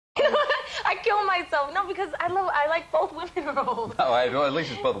I kill myself. No, because I like both women roles. Oh, well, at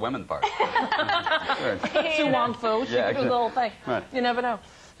least it's both women parts. Sue Wong Fu, she could do the whole thing. Right. You never know.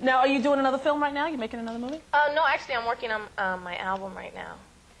 Now, are you doing another film right now? You making another movie? No, actually, I'm working on my album right now.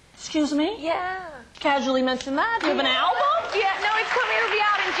 Excuse me? Yeah. Casually mentioned that. You have an album? Yeah, no, it'll be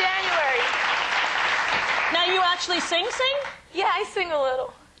out in January. Now, you actually sing? Yeah, I sing a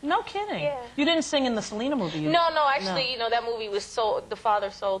little. No kidding. Yeah. You didn't sing in the Selena movie? No, actually, you know, that movie was sold, the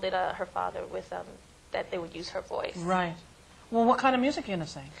father sold it, her father, with, that they would use her voice. Right. Well, what kind of music are you going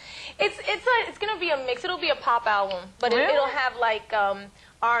to sing? It's going to be a mix. It'll be a pop album, but Really? it'll have, like,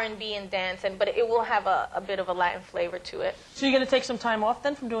 R&B and dance, but it will have a bit of a Latin flavor to it. So you're going to take some time off,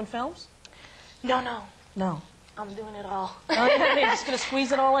 then, from doing films? No. No. I'm doing it all. Oh, yeah, you're just going to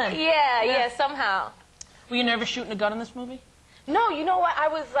squeeze it all in? Yeah, somehow. Were you nervous shooting a gun in this movie? No, you know what?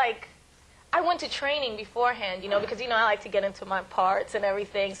 I went to training beforehand, you know, because, you know, I like to get into my parts and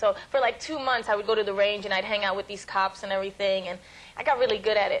everything. So for like 2 months, I would go to the range and I'd hang out with these cops and everything, and I got really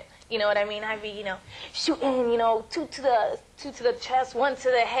good at it. You know what I mean? I'd be, you know, shooting, you know, two to the chest, one to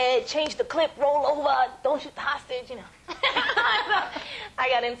the head, change the clip, roll over, don't shoot the hostage, you know. I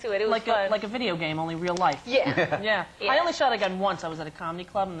got into it. It was fun. Like a video game, only real life. Yeah. Yeah. I only shot a gun once. I was at a comedy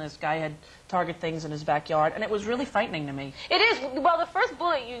club, and this guy had target things in his backyard, and it was really frightening to me. It is. Well, the first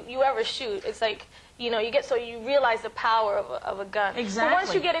bullet you ever shoot, it's like, you know, you realize the power of a gun. Exactly. But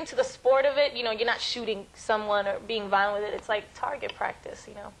once you get into the sport of it, you know, you're not shooting someone or being violent with it. It's like target practice,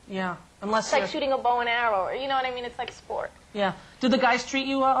 you know. Yeah. Unless it's like shooting a bow and arrow, or, you know what I mean? It's like sport. Yeah. Did the guys treat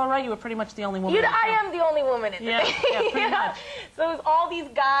you all right? You were pretty much the only woman. I am the only woman in the Yeah, pretty much. So it was all these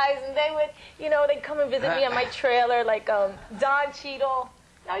guys, and they would, you know, they'd come and visit me at my trailer, like Don Cheadle.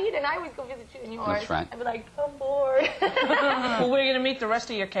 No, you didn't. I always go visit you in yours. That's right. I'd be like, I'm bored. Well, we're going to meet the rest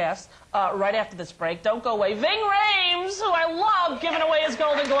of your cast right after this break. Don't go away. Ving Rhames, who I love, giving away his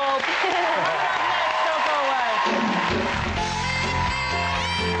Golden Globe. Don't go away.